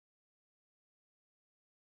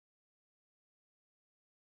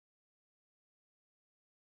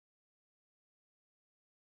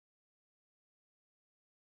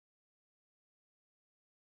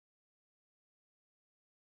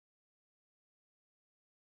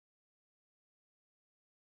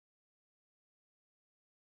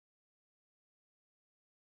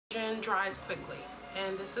dries quickly,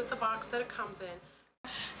 and this is the box that it comes in.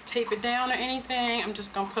 Tape it down or anything. I'm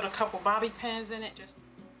just gonna put a couple bobby pins in it, just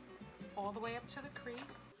all the way up to the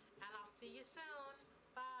crease, and I'll see you soon.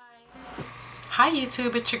 Bye. Hi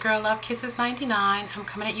YouTube, it's your girl Love Kisses 99. I'm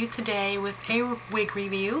coming at you today with a wig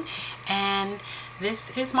review, and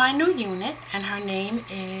this is my new unit, and her name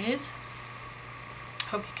is,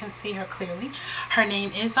 hope you can see her clearly, her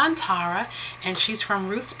name is Xantara, and she's from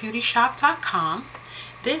rootsbeautyshop.com.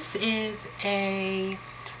 This is a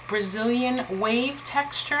Brazilian wave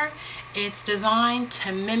texture. It's designed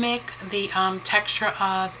to mimic the texture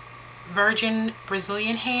of virgin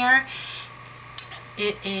Brazilian hair.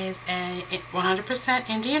 It is a 100%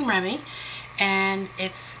 Indian Remy, and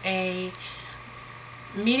it's a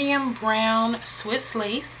medium brown Swiss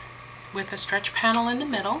lace with a stretch panel in the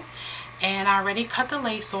middle. And I already cut the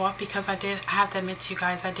lace off because I have to admit to you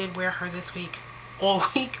guys, I did wear her this week, all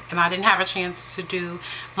week, and I didn't have a chance to do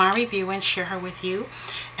my review and share her with you.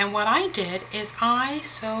 And what I did is I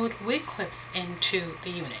sewed wig clips into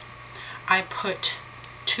the unit. I put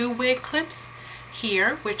 2 wig clips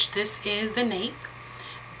here, which this is the nape.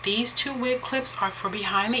 These 2 wig clips are for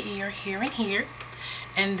behind the ear, here and here.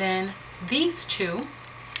 And then these 2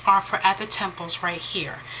 are for at the temples right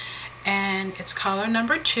here. And it's color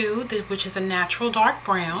number 2, which is a natural dark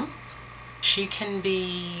brown. She can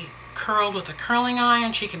be curled with a curling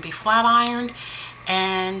iron, she can be flat ironed.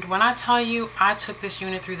 And when I tell you, I took this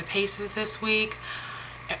unit through the paces this week,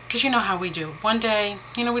 because you know how we do. One day,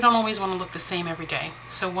 you know, we don't always want to look the same every day.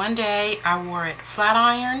 So one day I wore it flat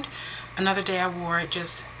ironed, another day I wore it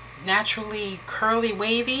just naturally curly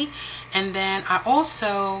wavy, and then I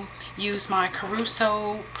also used my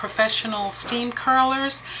Caruso professional steam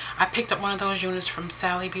curlers. I picked up one of those units from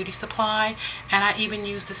Sally Beauty Supply, and I even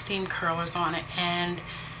used the steam curlers on it, and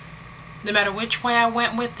no matter which way I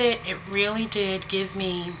went with it, it really did give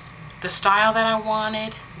me the style that I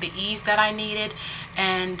wanted, the ease that I needed.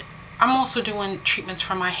 And I'm also doing treatments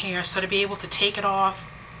for my hair, so to be able to take it off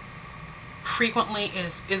frequently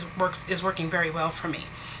is working very well for me.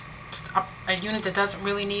 It's a unit that doesn't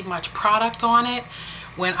really need much product on it.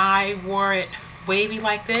 When I wore it wavy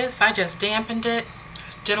like this, I just dampened it,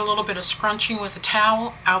 did a little bit of scrunching with a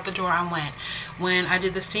towel, out the door I went. When I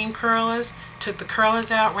did the steam curlers, took the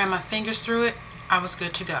curlers out, ran my fingers through it, I was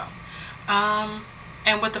good to go.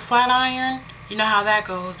 And with the flat iron, you know how that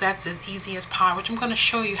goes. That's as easy as pie, which I'm going to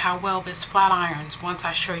show you how well this flat irons once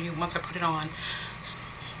I put it on.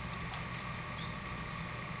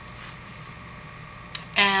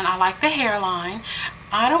 And I like the hairline.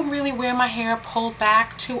 I don't really wear my hair pulled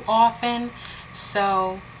back too often,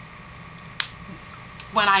 so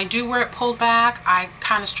when I do wear it pulled back, I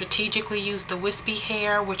kind of strategically use the wispy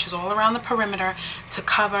hair, which is all around the perimeter, to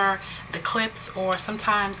cover the clips, or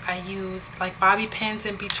sometimes I use like bobby pins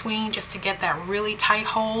in between just to get that really tight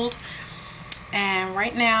hold. And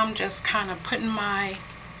right now I'm just kind of putting my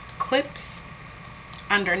clips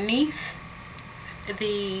underneath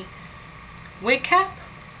the wig cap,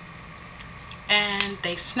 and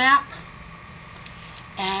they snap.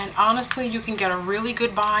 And honestly, you can get a really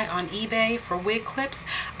good buy on eBay for wig clips.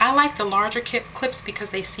 I like the larger clips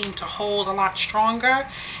because they seem to hold a lot stronger.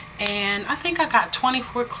 And I think I got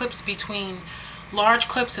 24 clips between large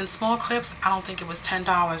clips and small clips. I don't think it was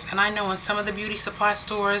 $10. And I know in some of the beauty supply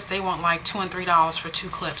stores, they want like $2 and $3 for 2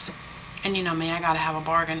 clips. And you know me, I gotta have a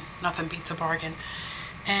bargain. Nothing beats a bargain.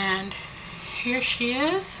 And here she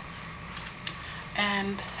is.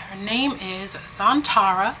 And her name is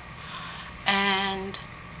Xantara. And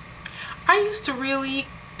I used to really,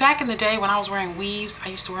 back in the day when I was wearing weaves, I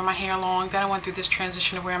used to wear my hair long. Then I went through this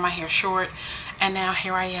transition to wearing my hair short, and now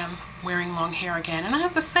here I am wearing long hair again, and I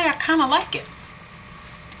have to say I kind of like it.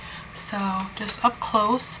 So just up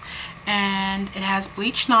close, and it has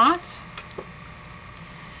bleach knots,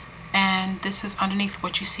 and this is underneath.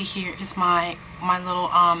 What you see here is my little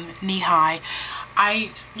knee high. I'm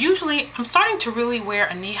starting to really wear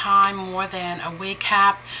a knee high more than a wig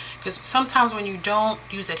cap, because sometimes when you don't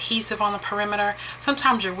use adhesive on the perimeter,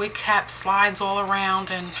 sometimes your wig cap slides all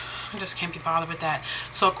around, and I just can't be bothered with that.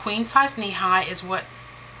 So a queen size knee high is what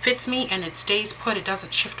fits me, and it stays put. It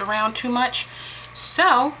doesn't shift around too much.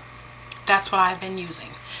 So that's what I've been using.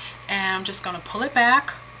 And I'm just going to pull it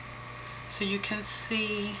back so you can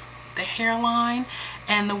see the hairline.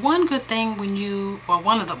 And the one good thing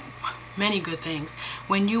one of the many good things,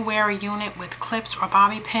 when you wear a unit with clips or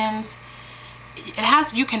bobby pins,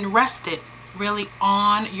 you can rest it really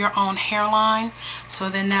on your own hairline, so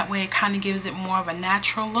then that way it kind of gives it more of a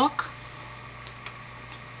natural look.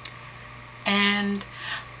 And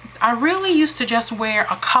I really used to just wear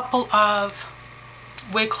a couple of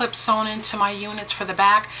wig clips sewn into my units for the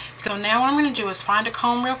back. So now what I'm going to do is find a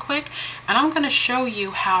comb real quick, and I'm going to show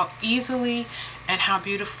you how easily and how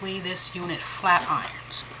beautifully this unit flat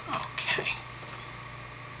irons. Okay.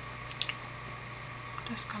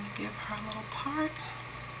 Just going to give her a little part.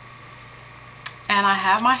 And I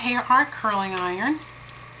have my hair art curling iron.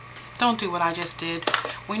 Don't do what I just did.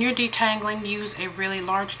 When you're detangling, use a really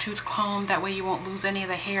large tooth comb. That way you won't lose any of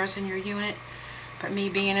the hairs in your unit. But me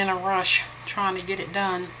being in a rush, trying to get it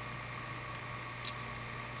done.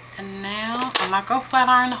 And now, I'm not going to flat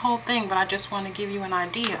iron the whole thing, but I just want to give you an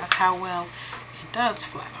idea of how well it does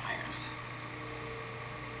flat iron.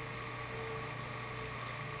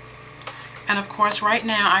 And of course, right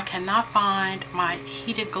now I cannot find my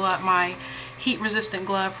heated glove, my heat-resistant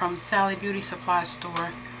glove from Sally Beauty Supply store.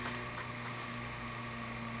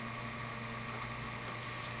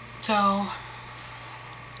 So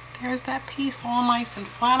there's that piece all nice and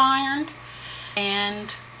flat ironed,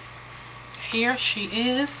 and here she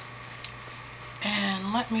is.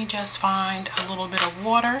 And let me just find a little bit of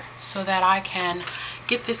water so that I can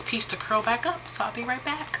get this piece to curl back up. So I'll be right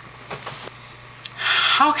back.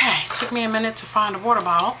 Okay, it took me a minute to find a water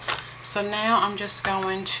bottle. So now I'm just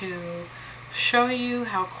going to show you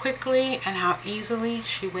how quickly and how easily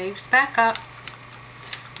she waves back up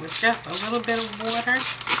with just a little bit of water.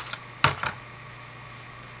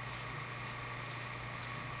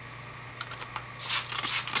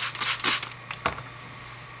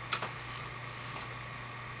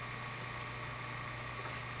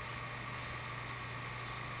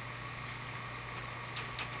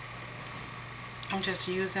 I'm just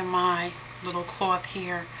using my little cloth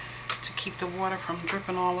here to keep the water from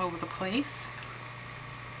dripping all over the place.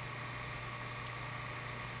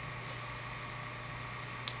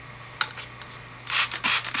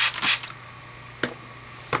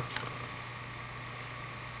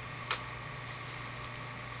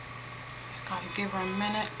 Just gotta give her a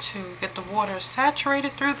minute to get the water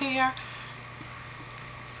saturated through there.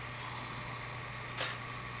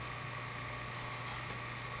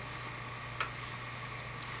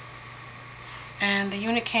 And the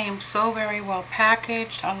unit came so very well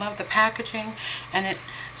packaged. I love the packaging, and it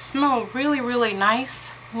smelled really, really nice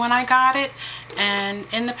when I got it. And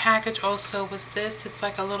in the package also was this. It's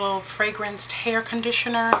like a little fragranced hair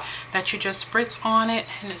conditioner that you just spritz on it,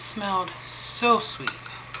 and it smelled so sweet.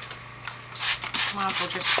 Might as well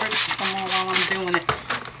just spritz some more while I'm doing it.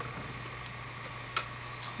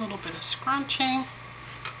 A little bit of scrunching.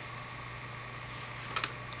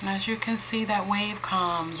 And as you can see, that wave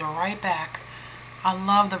comes right back. I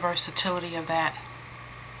love the versatility of that.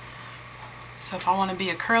 So if I want to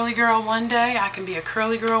be a curly girl one day, I can be a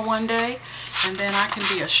curly girl one day, and then I can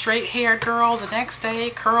be a straight haired girl the next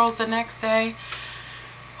day, curls the next day.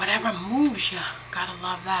 Whatever moves you, gotta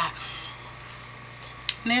love that.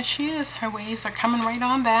 And there she is. Her waves are coming right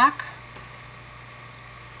on back.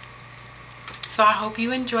 So I hope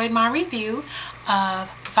you enjoyed my review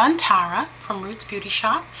of Xantara from Ruth's Beauty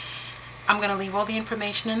Shop. I'm going to leave all the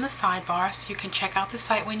information in the sidebar so you can check out the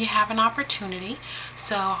site when you have an opportunity.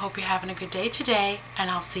 So I hope you're having a good day today, and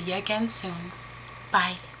I'll see you again soon.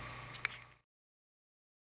 Bye.